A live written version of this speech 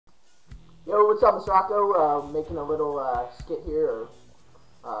Yo, what's up, Mr. Rakow? Making a little skit here,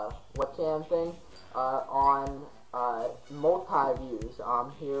 or webcam thing, on multi-views.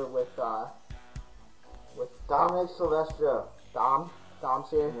 I'm here with Dom Silvestro. Dom's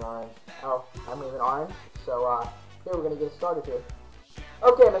here. In orange. Oh, I'm leaving orange. So here we're gonna get started here.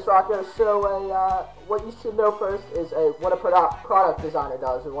 Okay, Mr. Rakow. So what you should know first is what a product designer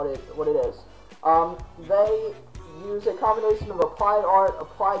does and what it is. They use a combination of applied art,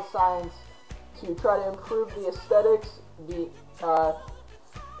 applied science to try to improve the aesthetics,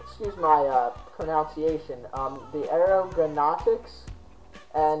 excuse my pronunciation, the aerodynamics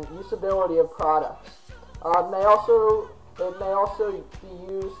and usability of products. It may also be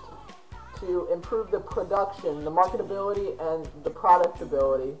used to improve the production, the marketability, and the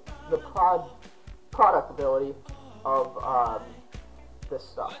productability of this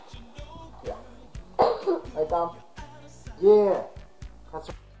stuff. Yeah. Right, Dom? Yeah. That's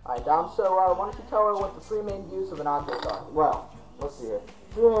right. Alright, Dom, so why don't you tell her what the three main views of an object are? Well, let's see here.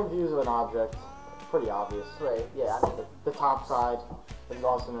 Three main views of an object. Pretty obvious. Right, yeah, I mean the top side, is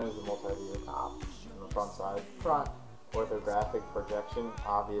also known as the multi-view top, and the front side. Front. Orthographic projection,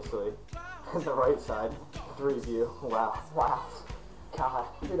 obviously. And the right side, three view. Wow. God,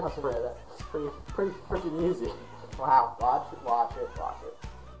 who doesn't know that? Pretty freaking easy. Wow, watch it.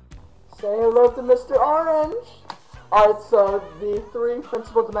 Say hello to Mr. Orange! Alright, so the three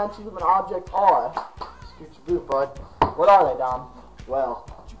principal dimensions of an object are... Scoot your boot, bud. What are they, Dom? Well,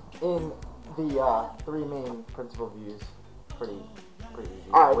 in the three main principal views, pretty easy.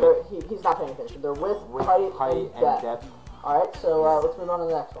 Alright, he's not paying attention. They're width, height, and depth. Alright, so let's move on to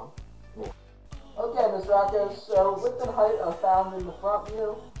the next one. Yeah. Okay, Mr. Rakow, so width and height are found in the front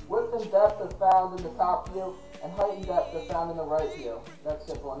view, width and depth are found in the top view, and height and depth are found in the right view. That's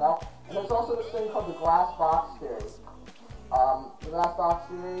simple enough. And there's also this thing called the glass box theory. The glass box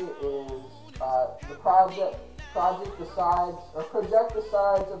theory is the project project the sides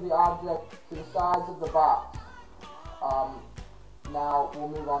of the object to the sides of the box. Now we'll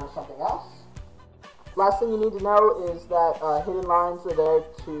move on to something else. Last thing you need to know is that hidden lines are there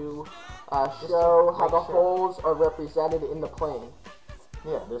to show how the holes are represented in the plane.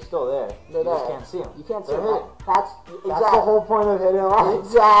 Yeah, they're still there. They're there. You just can't see them. You can't see them. them. That's the whole point of hidden lines.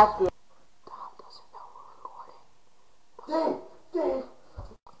 Exactly. Dom doesn't know we're recording. Dave.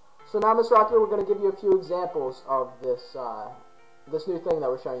 So now, Mr. Rakow, we're going to give you a few examples of this this new thing that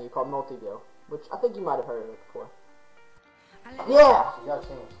we're showing you called multiview, which I think you might have heard of it before. Yeah. You gotta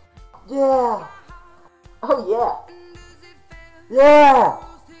change. Yeah. Oh yeah. Yeah.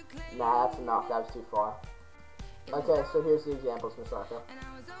 Nah, that's enough. That was too far. Okay, so here's the examples, Mr. Rakow.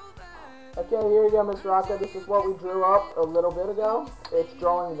 Okay, here you go, Mr. Rakow. This is what we drew up a little bit ago. It's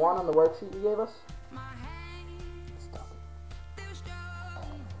drawing 1 on the worksheet you gave us.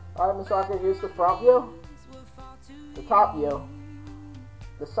 Alright, Mr. Rakow, here's the front view, the top view,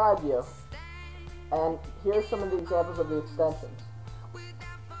 the side view, and here's some of the examples of the extensions.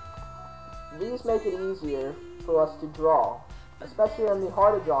 These make it easier for us to draw, especially in the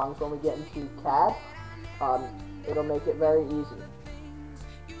harder drawings when we get into CAD. It'll make it very easy.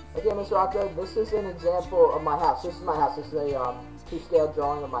 Again, Mr. Rakow, this is an example of my house. This is my house. This is a 2-scale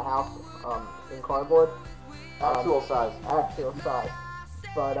drawing of my house in cardboard. Actual size.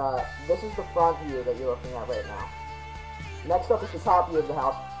 But this is the front view that you're looking at right now. Next up is the top view of the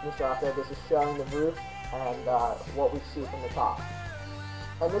house, Mr. Rakow. This is showing the roof and what we see from the top.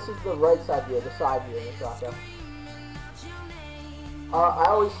 And this is the right side view, the side view, Mr. Rakow. I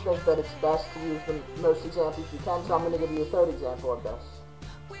always think that it's best to use the most examples you can, so I'm going to give you a third example of this.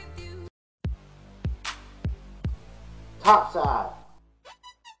 Top side.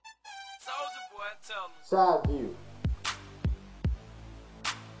 Side view.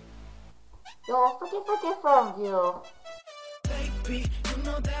 Yo, freaking front view. Baby, you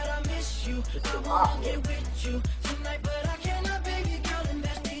know that I miss you. I wanna get with you tonight, but I cannot, baby girl, and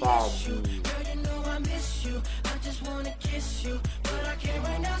that's the issue. Girl, you know I miss you. I just wanna kiss you, but I can't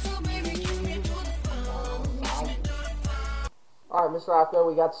right now, so baby, kiss me through the phone. Kiss me through the phone. Alright, Mr. Rakow,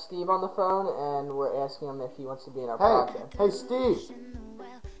 we got Steve on the phone, and we're asking him if he wants to be in our project. Hey, Steve.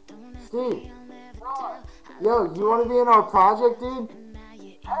 Steve. Yo, you want to be in our project, dude?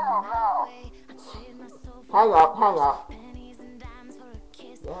 Hell no. Hang up.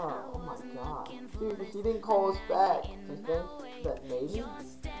 Yeah, oh my god. Dude, if he didn't call us back, do you think that maybe?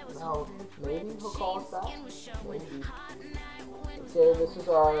 No, maybe he'll call us back? Maybe. Okay, this is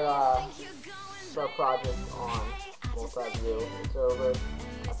our project on multiview. It's over.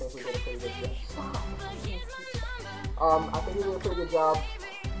 I think we did a pretty good job. I think we did a pretty good job.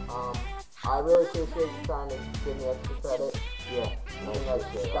 I really appreciate you trying to give me extra credit. Yeah. I think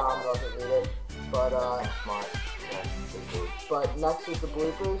like Dom doesn't need it. But Smart. Yeah. but next is the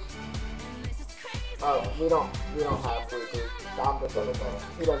bloopers. Oh, we don't have bloopers. Dom does everything.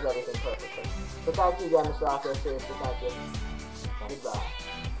 He does everything perfectly. So thank you again, Mr. Rakow. Seriously, thank you. Goodbye.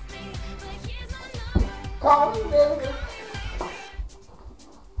 Call me, baby.